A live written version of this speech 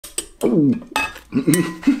Oh.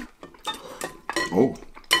 Oh.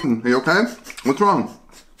 Are you okay? What's wrong?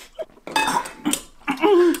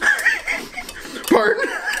 Pardon?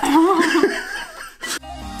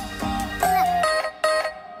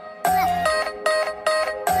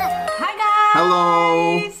 Hi guys!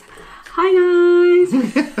 Hello! Hi guys!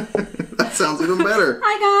 That sounds even better.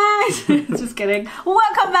 Hi guys! Just kidding.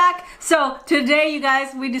 Welcome back! So today you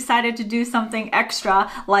guys, we decided to do something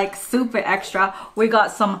extra, like super extra. We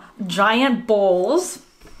got some giant bowls.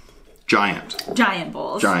 Giant. Giant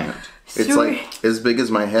bowls. Giant. It's like as big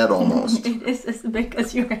as my head almost. It is as big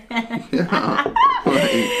as your head. Yeah.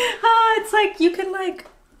 Right. It's like you can like,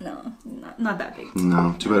 no, not that big.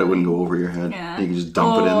 No, too bad it wouldn't go over your head. Yeah. You can just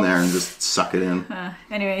dump it in there and just suck it in.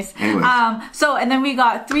 Anyways. Anyways. And then we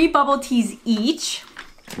got 3 bubble teas each.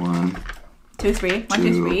 1, 2, 3. 1,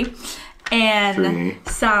 2, 3. And 3.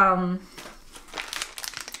 some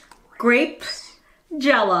grape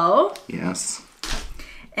jello. Yes.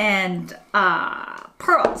 And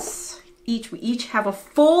pearls. We each have a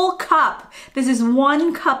full cup. This is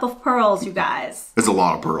 1 cup of pearls, you guys. It's a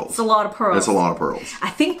lot of pearls. It's a lot of pearls. It's a lot of pearls. I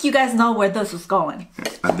think you guys know where this is going.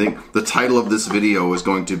 I think the title of this video is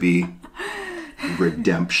going to be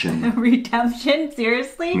Redemption. Redemption?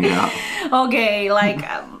 Seriously? Yeah. Okay, like,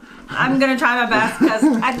 I'm gonna try my best because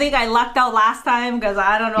I think I lucked out last time because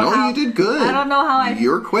I don't know how. No, you did good. I don't know how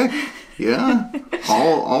You're quick. Yeah.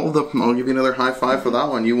 I'll give you another high five for that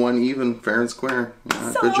one. You won even, fair and square.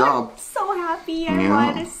 Yeah, good job. So happy I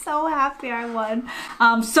won. I'm so happy I won.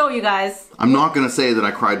 So you guys. I'm not gonna say that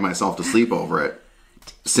I cried myself to sleep over it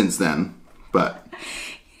since then, but.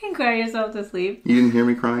 You didn't cry yourself to sleep. You didn't hear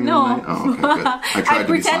me crying? No. That night? Oh, okay, good. I tried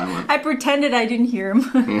to be silent. I pretended I didn't hear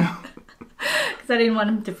him. Yeah. Because I didn't want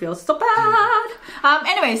him to feel so bad.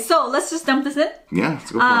 Anyway, so let's just dump this in. Yeah,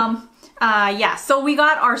 let's go for it. Yeah, so we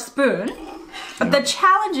got our spoon. Yeah. The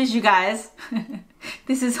challenge is, you guys,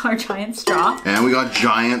 this is our giant straw. And we got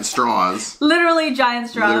giant straws. Literally giant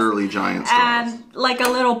straws. Literally giant straws. And like a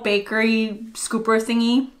little bakery scooper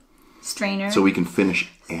thingy. Strainer. So we can finish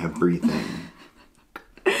everything.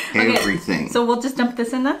 Everything. So we'll just dump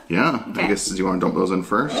this in then? Yeah. Okay. I guess, do you want to dump those in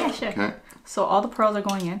first? Yeah, sure. Okay. So all the pearls are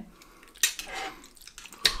going in.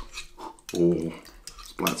 Oh,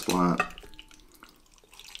 splat, splat.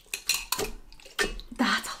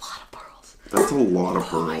 That's a lot of pearls. That's a lot of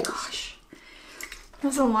pearls. Oh my gosh.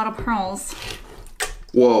 That's a lot of pearls.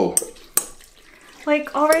 Whoa.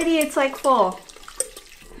 Like already it's like full.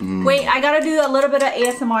 Wait, I gotta do a little bit of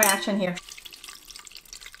ASMR action here.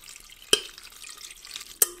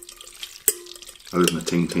 Other than the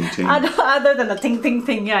ting, ting, ting. Other than the ting, ting,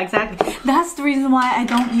 ting. Yeah, exactly. That's the reason why I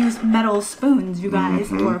don't use metal spoons, you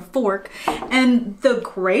guys, or a fork. And the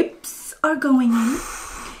grapes are going in.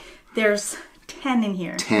 There's 10 in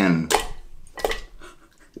here. 10.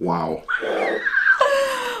 Wow.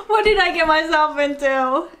 What did I get myself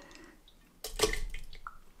into?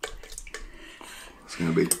 It's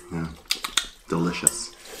gonna be, yeah,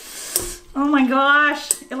 delicious. Oh my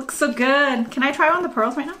gosh, it looks so good. Can I try on the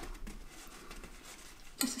pearls right now?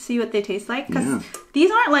 Just to see what they taste like? Because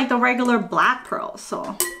these aren't like the regular black pearls,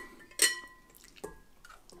 so.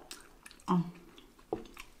 Oh.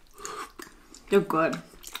 They're good.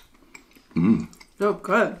 Mmm. They're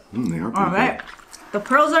good. They are pretty All right. good. The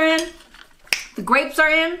pearls are in. The grapes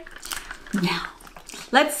are in. Now,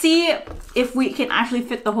 let's see if we can actually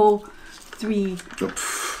fit the whole 3.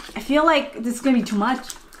 I feel like this is going to be too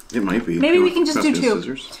much. It might be. Maybe we can just do 2.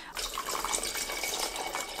 Scissors?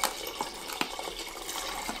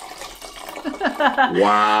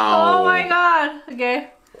 Wow. Oh my god. Okay.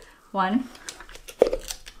 1.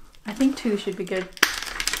 I think 2 should be good.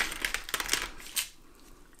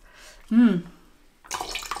 Mmm.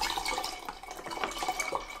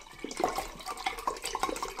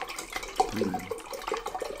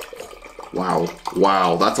 Wow.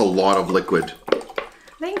 Wow. That's a lot of liquid. I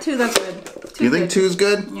think 2 that's good. You think 2's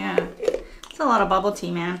good? Yeah. It's a lot of bubble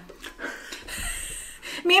tea, man.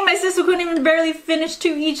 Me and my sister couldn't even barely finish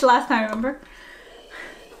 2 each last time, remember?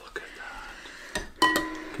 Look at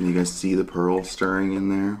that. Can you guys see the pearl stirring in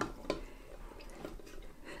there?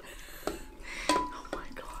 Oh my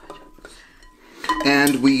god.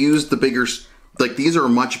 And we used the bigger, like these are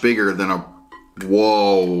much bigger than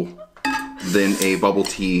than a bubble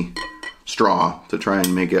tea straw to try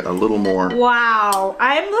and make it a little more. Wow,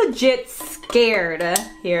 I'm legit scared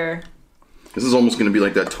here. This is almost going to be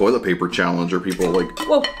like that toilet paper challenge where people like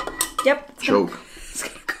Whoa. Yep. choke.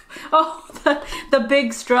 Oh, the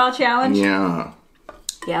big straw challenge? Yeah.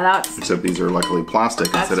 Yeah, that's... Except these are luckily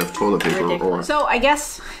plastic instead of toilet paper. Ridiculous. Or so I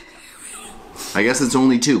guess I guess it's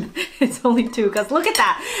only 2. It's only 2, because look at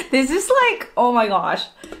that. This is like, oh my gosh,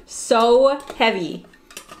 so heavy.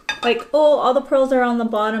 Like, oh, all the pearls are on the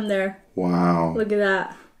bottom there. Wow. Look at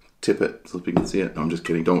that. Tip it so people can see it. No, I'm just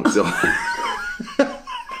kidding. Don't steal.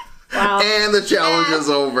 Wow. And the challenge is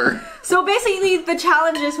over. So basically, the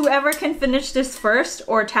challenge is whoever can finish this first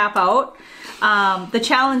or tap out. The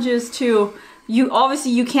challenge is to,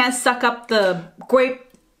 obviously you can't suck up the grape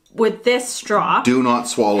with this straw. Do not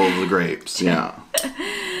swallow the grapes. Yeah.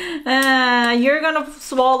 You're gonna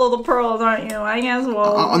swallow the pearls, aren't you? I can't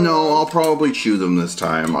swallow. No, I'll probably chew them this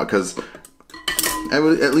time because I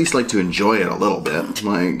would at least like to enjoy it a little bit.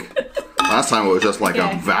 Like last time, it was just like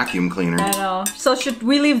a vacuum cleaner. I know. So should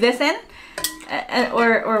we leave this in,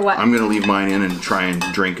 or what? I'm gonna leave mine in and try and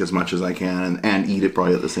drink as much as I can and eat it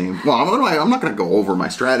probably at the same. Well, I'm not gonna go over my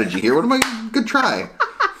strategy here. What am I gonna try?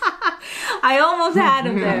 I almost had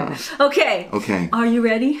him there. Okay. Okay. Are you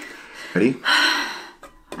ready? Ready?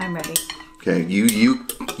 I'm ready. Okay,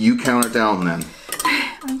 you count it down then.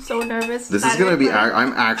 I'm so nervous. This is gonna be.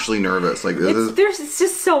 I'm actually nervous. Like it's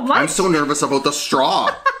just so much. I'm so nervous about the straw.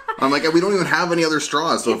 I'm like, we don't even have any other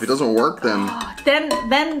straws, so if it doesn't work, then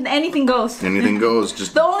anything goes. Anything goes.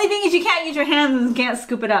 Just the only thing is you can't use your hands and can't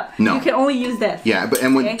scoop it up. No, you can only use this. Yeah, but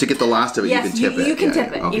to get the last of it, yes, you can tip it. You can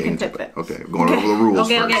tip it. Okay, you can tip it. Okay, going over the rules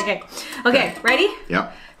first. Okay, ready?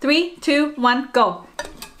 Yeah. 3, 2, 1, go.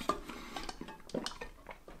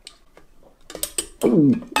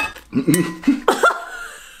 Oh.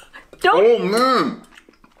 Oh man!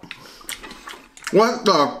 What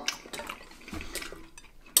the?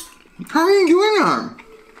 How are you doing that?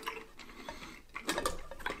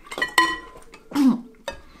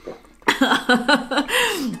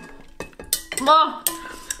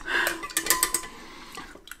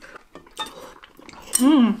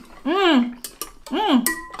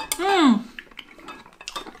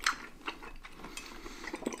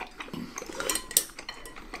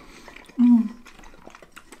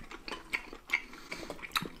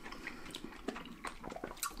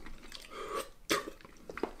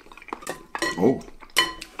 Oh.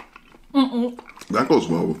 Oh. That goes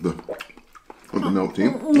well with the milk tea.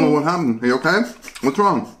 Oh, what happened? Are you okay? What's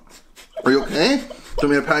wrong? Are you okay? Do you want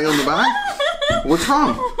me to pat you on the back? What's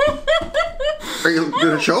wrong? Are you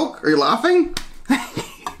gonna choke? Are you laughing?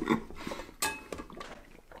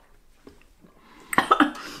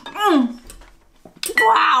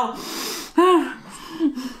 Wow!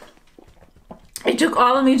 It took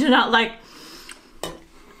all of me to not like.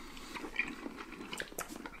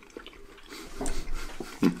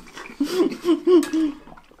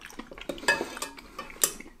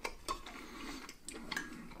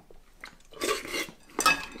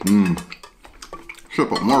 Should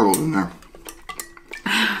put more oil in there.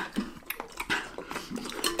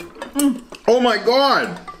 Oh my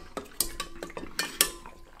god!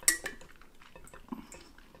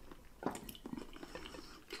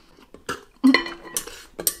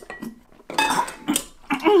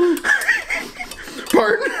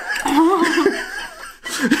 Pardon?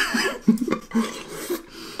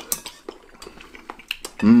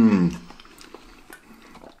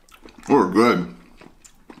 We're good.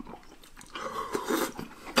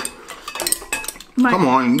 Come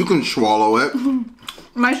on, you can swallow it.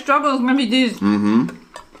 My struggle is gonna be these.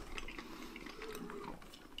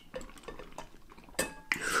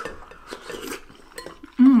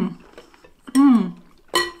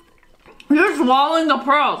 You're swallowing the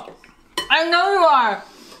pearls. I know you are.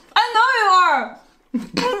 I know you are.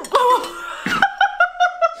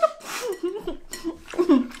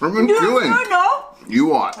 I've been chewing. You know?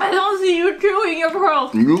 You are. I don't see you chewing your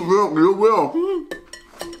pearls. You will. You will.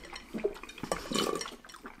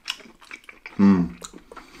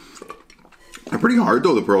 They're pretty hard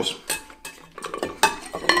though, the pearls.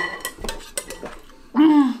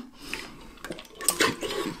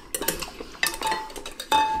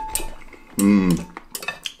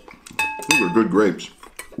 These are good grapes.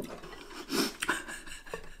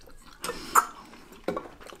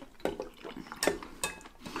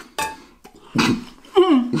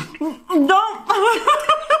 Don't.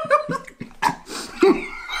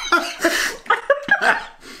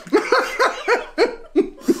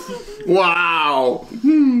 Wow.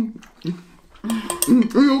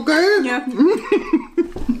 Are you okay? Yeah.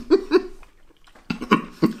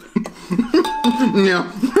 Yeah.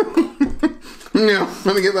 Yeah.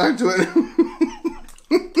 Let me get back to it.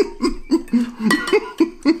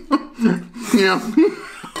 Yeah.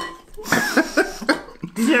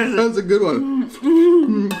 Seriously. That's a good one.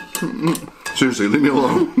 Seriously, leave me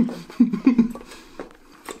alone.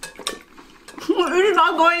 It's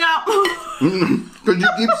not going out. Because you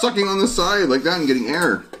keep sucking on the side like that and getting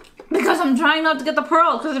air. Because I'm trying not to get the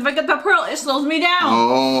pearl. Because if I get the pearl, it slows me down.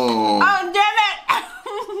 Oh. Oh, damn it.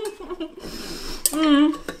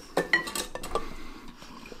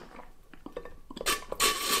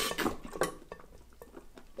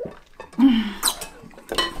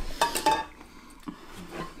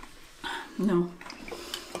 No.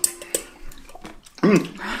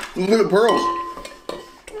 Look at the pearls.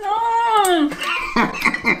 No.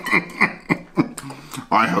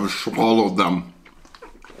 I have swallowed them.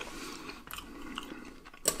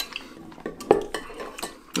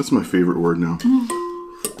 That's my favorite word now.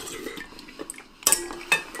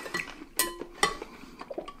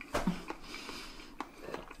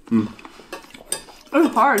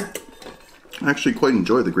 It's hard. I actually quite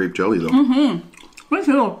enjoy the grape jelly though. Me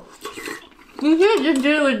too. You should just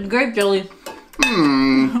do it with grape jelly.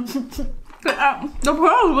 The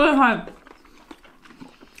pearl is really hard.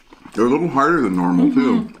 They're a little harder than normal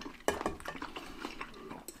too.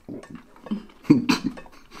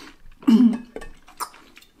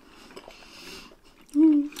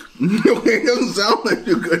 Okay, it doesn't sound like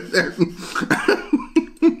too good there.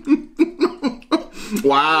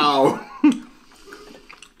 Wow.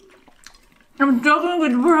 I'm struggling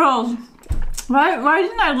with pearls. Why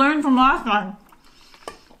didn't I learn from last time?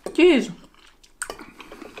 Jeez.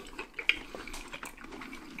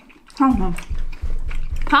 Come on.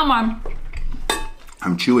 Come on.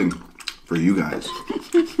 I'm chewing for you guys.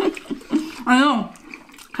 I know.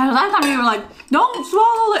 Because last time you were like, don't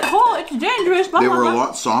swallow it whole, it's dangerous. Blah, They blah, were a blah.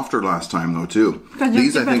 lot softer last time though too. Because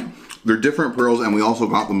These I they're think they're different pearls, and we also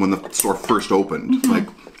got them when the store first opened. Like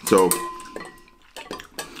so,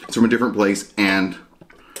 it's from a different place and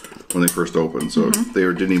when they first opened. So they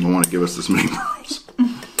didn't even want to give us this many pearls.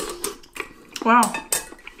 Wow.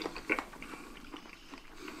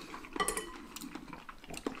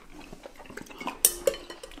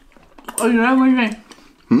 Oh, you know what you mean?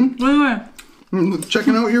 What do you mean?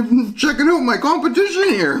 Checking out my competition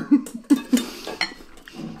here.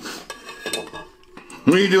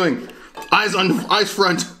 What are you doing? Eyes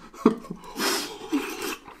front.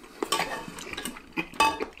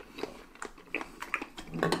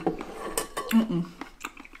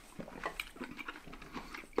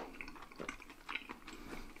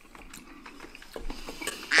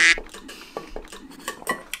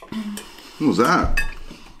 What was that?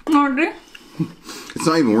 Already? It's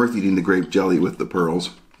not even worth eating the grape jelly with the pearls.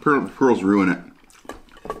 Pearls ruin it.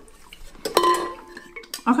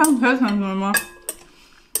 I can't taste something anymore.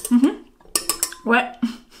 What?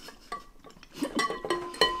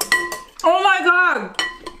 Oh my god!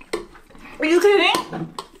 Are you kidding?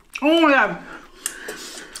 Oh my god.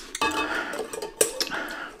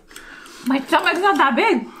 My stomach's not that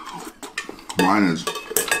big. Mine is.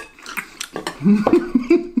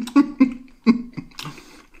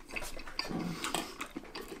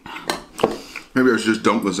 Maybe I should just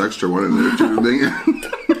dump this extra one in there too.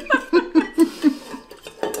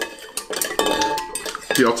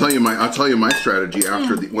 See, I'll tell you my strategy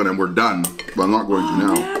after when we're done, but I'm not going to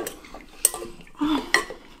now.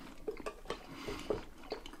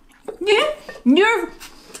 Yeah, you're.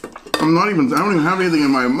 I don't even have anything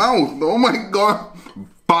in my mouth. Oh my god,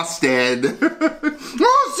 busted!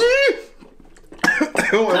 Oh, see?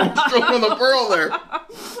 Oh, I'm throwing the pearl there.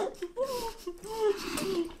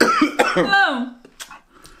 Oh.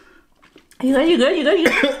 You good?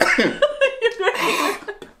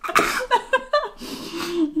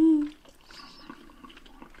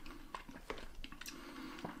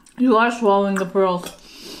 You are swallowing the pearls.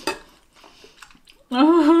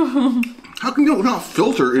 How can you not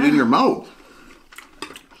filter it in your mouth?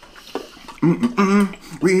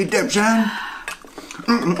 Redemption.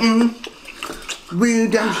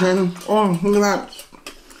 Redemption. Oh, look at that.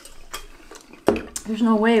 There's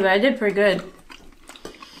no way, but I did pretty good.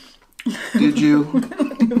 Did you?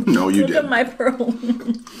 No, you Look at didn't. my pearl.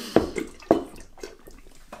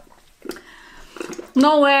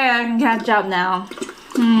 No way I can catch up now.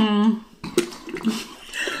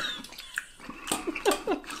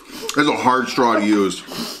 That's a hard straw to use.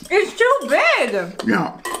 It's too big.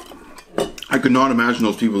 Yeah. I could not imagine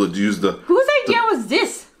those people that use the... Whose idea was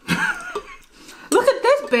this? Look at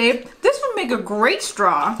this, babe. This would make a great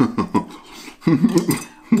straw.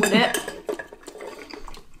 Would it?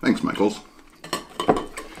 Thanks, Michaels.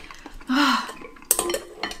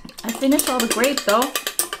 I finished all the grape though.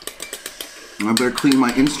 I better clean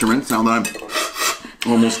my instruments now that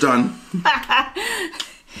I'm almost done.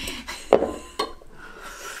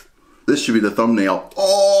 This should be the thumbnail.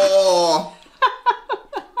 Oh!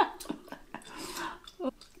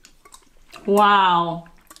 Wow.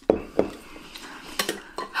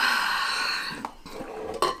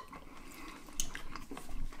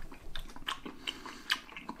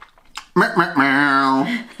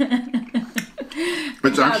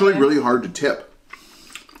 It's actually really hard to tip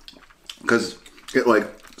because it like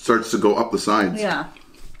starts to go up the sides. Yeah.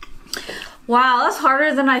 Wow, that's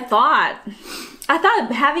harder than I thought. I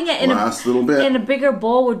thought having it in a bigger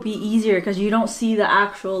bowl would be easier because you don't see the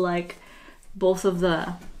actual like both of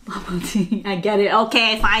the bubble tea. I get it.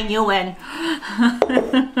 Okay, fine, you win.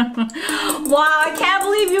 Wow, I can't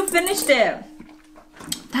believe you finished it.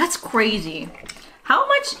 That's crazy. How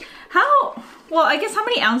much? Well, I guess how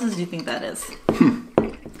many ounces do you think that is?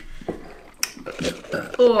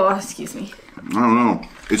 Oh, excuse me. I don't know.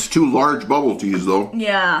 It's 2 large bubble teas though.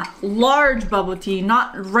 Yeah, large bubble tea,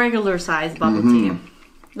 not regular size bubble tea.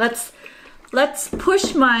 Let's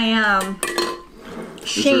push my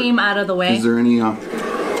shame out of the way. Is there any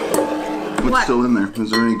what's still in there?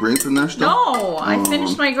 Is there any grape in there still? No, I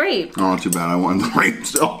finished my grape. Oh, too bad. I wanted the grape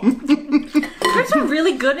still. Grapes are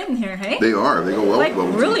really good in here, hey? They are. They go well like with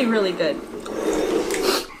bubble tea. really, really good.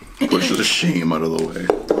 Push the shame out of the way.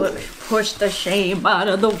 Push the shame out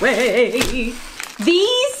of the way.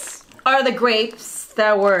 These are the grapes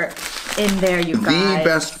that were in there, you guys. The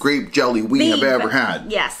best grape jelly we have ever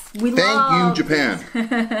had. Yes. Thank you, Japan.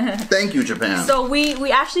 Thank you, Japan. So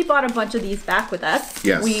we actually bought a bunch of these back with us.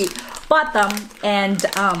 Yes. We bought them and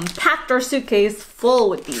packed our suitcase full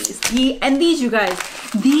with these. These, you guys,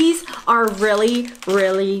 these are really,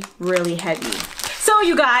 really, really heavy. So,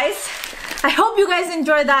 you guys, I hope you guys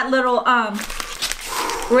enjoyed that little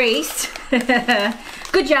race.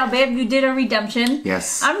 Good job, babe. You did a redemption.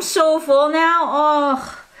 Yes. I'm so full now.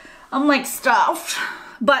 Oh, I'm like stuffed.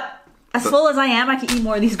 But as full as I am, I can eat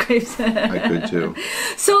more of these grapes. I could too.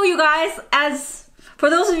 So you guys, for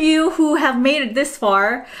those of you who have made it this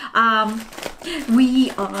far,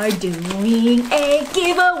 we are doing a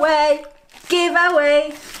giveaway.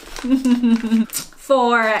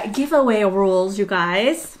 For giveaway rules, you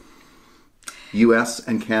guys. US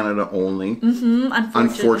and Canada only.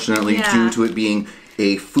 Unfortunately, yeah. due to it being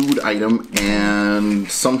a food item, and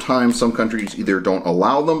sometimes some countries either don't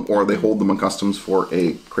allow them or they hold them in customs for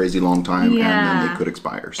a crazy long time, and then they could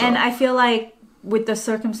expire. So. And I feel like with the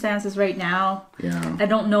circumstances right now, I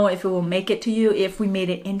don't know if it will make it to you if we made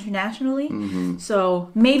it internationally. So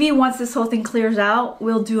maybe once this whole thing clears out,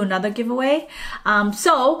 we'll do another giveaway.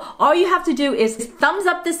 So all you have to do is thumbs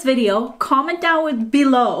up this video, comment down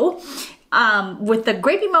below with the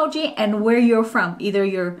grape emoji and where you're from, either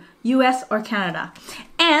you're US or Canada.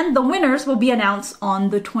 And the winners will be announced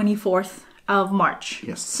on the 24th of March.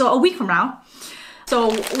 Yes. So a week from now. So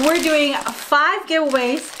we're doing 5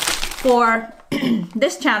 giveaways for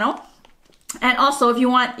this channel. And also, if you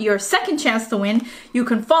want your second chance to win, you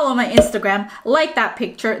can follow my Instagram, like that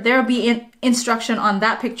picture. There'll be instruction on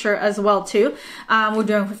that picture as well too. We're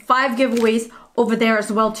doing 5 giveaways over there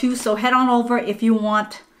as well too. So head on over if you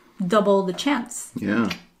want double the chance.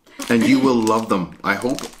 Yeah. And you will love them, I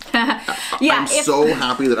hope. I'm so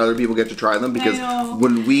happy that other people get to try them, because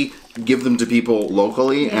when we give them to people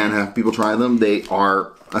locally and have people try them, they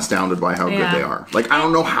are astounded by how good they are. Like, I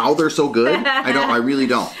don't know how they're so good. I really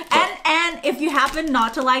don't. And if you happen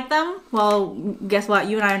not to like them, well, guess what?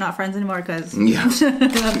 You and I are not friends anymore, because I'm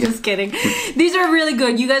just kidding. These are really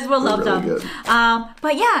good. You guys will love them. Good.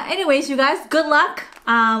 But yeah, anyways, you guys, good luck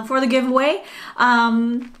for the giveaway.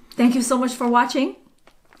 Thank you so much for watching.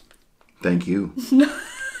 Thank you.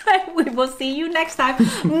 We will see you next time.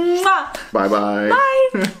 Mwah. Bye-bye.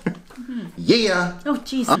 Bye. Yeah. Oh,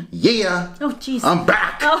 jeez. Yeah. Oh, jeez. I'm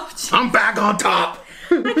back. Oh, geez. I'm back on top.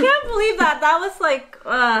 I can't believe that. That was like,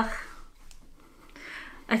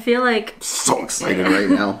 I feel like so excited right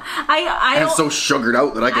now. I'm so sugared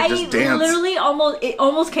out that I could just dance. Literally it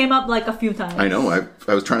almost came up like a few times. I know.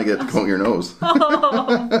 I was trying to get it to come out your nose.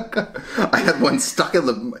 Oh. I had one stuck in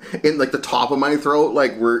like the top of my throat,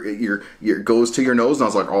 like where it goes to your nose, and I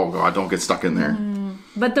was like, oh god, don't get stuck in there.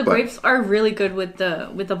 But the grapes are really good with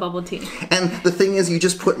the bubble tea. And the thing is, you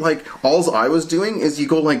just put like, all I was doing is you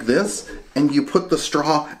go like this, and you put the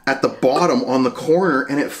straw at the bottom on the corner,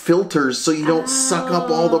 and it filters so you don't suck up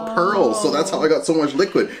all the pearls. So that's how I got so much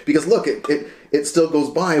liquid. Because look, it still goes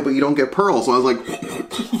by, but you don't get pearls. So I was like,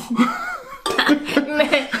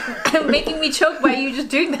 making me choke by you just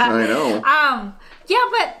doing that. I know. Yeah,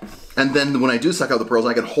 but. And then when I do suck out the pearls,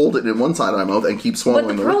 I can hold it in one side of my mouth and keep swallowing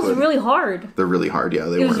the liquid. But the pearls are really hard. They're really hard, yeah.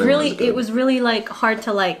 It was really like hard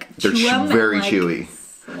to like chew them. They're very chewy.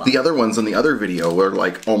 Well, the other ones in the other video were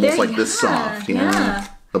like almost like this soft. Yeah.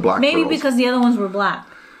 The black pearls. Maybe because the other ones were black.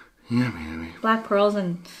 Yeah, maybe. Black pearls,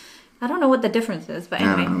 and I don't know what the difference is, but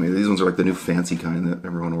anyway. I don't know. These ones are like the new fancy kind that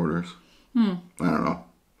everyone orders. I don't know.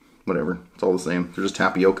 Whatever. It's all the same. They're just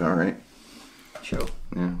tapioca, right? True.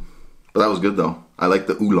 Yeah. But that was good though. I like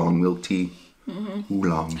the oolong milk tea.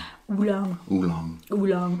 Oolong. Oolong. Oolong.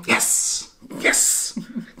 Oolong. Yes! Yes!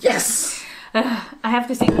 Yes! I have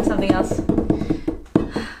to think of something else.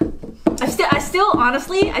 I still,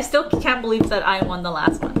 honestly, I still can't believe that I won the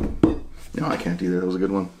last one. No, I can't either. That was a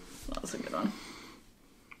good one. That was a good one.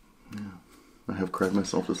 Yeah. I have cried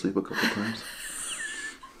myself to sleep a couple times.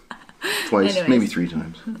 Twice, Anyways. maybe 3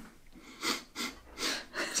 times.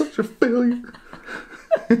 Such a failure.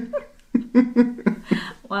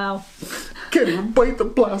 Wow. Can't even bite the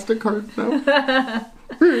plastic heart now.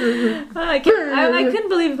 I couldn't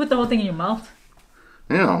believe you put the whole thing in your mouth.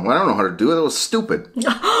 Yeah, well, I don't know how to do it. That was stupid.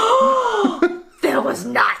 That was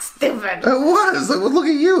not stupid. It was. Look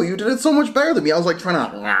at you. You did it so much better than me. I was like trying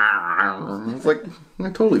to... It's like, I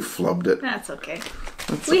totally flubbed it. That's okay.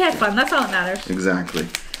 We had fun. That's all that matters. Exactly.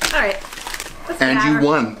 All right. And you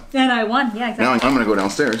won. And I won. Yeah, exactly. Now I'm going to go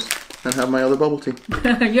downstairs and have my other bubble tea.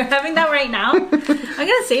 You're having that right now? I'm going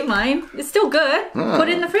to save mine. It's still good. Put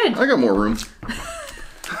it in the fridge. I got more room.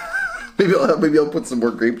 Maybe I'll put some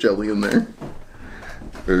more grape jelly in there.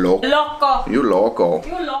 Loco. Loco. You loco.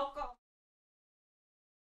 You loco.